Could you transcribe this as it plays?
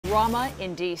Drama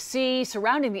in D.C.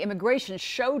 surrounding the immigration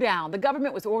showdown. The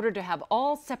government was ordered to have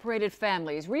all separated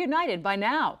families reunited by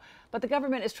now, but the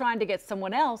government is trying to get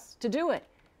someone else to do it.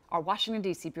 Our Washington,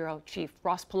 D.C. Bureau Chief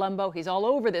Ross Palumbo, he's all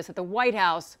over this at the White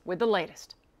House with the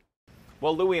latest.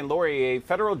 Well, Louie and Lori, a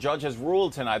federal judge has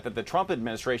ruled tonight that the Trump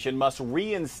administration must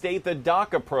reinstate the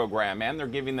DACA program, and they're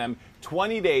giving them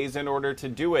 20 days in order to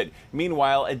do it.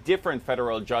 Meanwhile, a different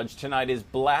federal judge tonight is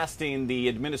blasting the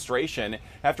administration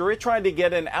after it tried to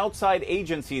get an outside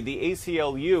agency, the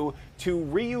ACLU, to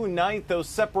reunite those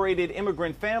separated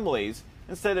immigrant families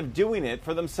instead of doing it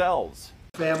for themselves.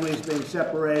 Families being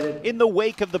separated. In the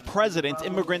wake of the president's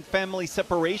immigrant family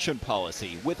separation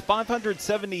policy, with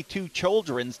 572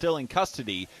 children still in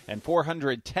custody and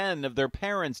 410 of their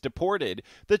parents deported,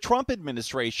 the Trump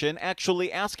administration actually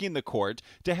asking the court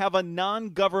to have a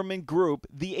non-government group,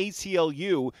 the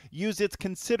ACLU, use its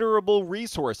considerable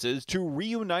resources to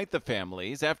reunite the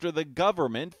families after the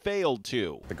government failed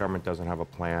to. The government doesn't have a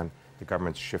plan. The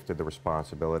government's shifted the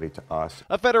responsibility to us.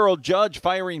 A federal judge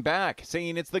firing back,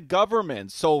 saying it's the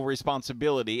government's sole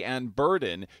responsibility and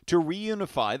burden to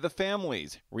reunify the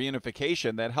families.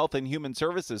 Reunification that Health and Human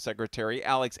Services Secretary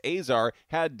Alex Azar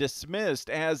had dismissed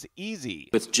as easy.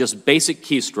 With just basic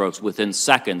keystrokes within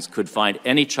seconds could find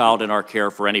any child in our care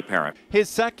for any parent. His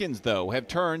seconds, though, have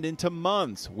turned into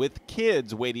months, with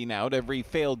kids waiting out every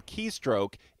failed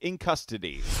keystroke in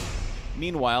custody.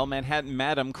 Meanwhile, Manhattan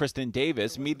Madam Kristen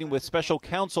Davis meeting with special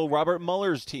counsel Robert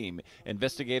Mueller's team.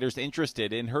 Investigators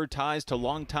interested in her ties to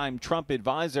longtime Trump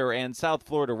advisor and South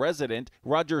Florida resident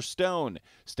Roger Stone.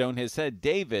 Stone has said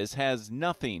Davis has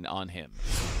nothing on him.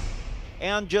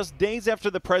 And just days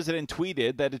after the president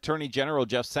tweeted that Attorney General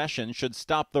Jeff Sessions should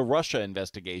stop the Russia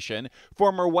investigation,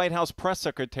 former White House press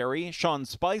secretary Sean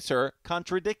Spicer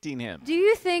contradicting him. Do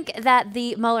you think that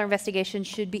the Mueller investigation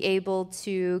should be able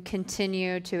to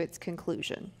continue to its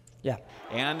conclusion? Yeah.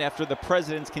 And after the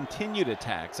president's continued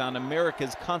attacks on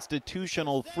America's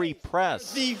constitutional free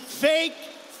press. The fake,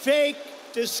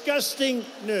 disgusting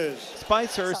news.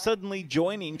 Spicer suddenly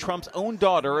joining Trump's own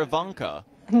daughter, Ivanka.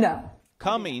 No.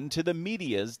 Coming to the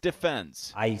media's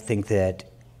defense. I think that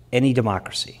any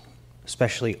democracy,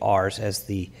 especially ours as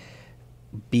the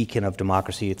beacon of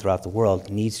democracy throughout the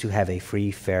world, needs to have a free,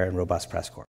 fair, and robust press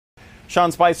corps.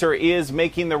 Sean Spicer is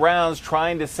making the rounds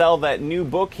trying to sell that new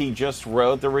book he just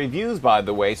wrote. The reviews, by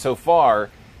the way, so far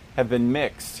have been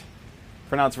mixed.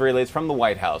 For now, it's very late from the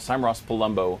White House. I'm Ross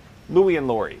Palumbo. Louie and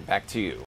Lori, back to you.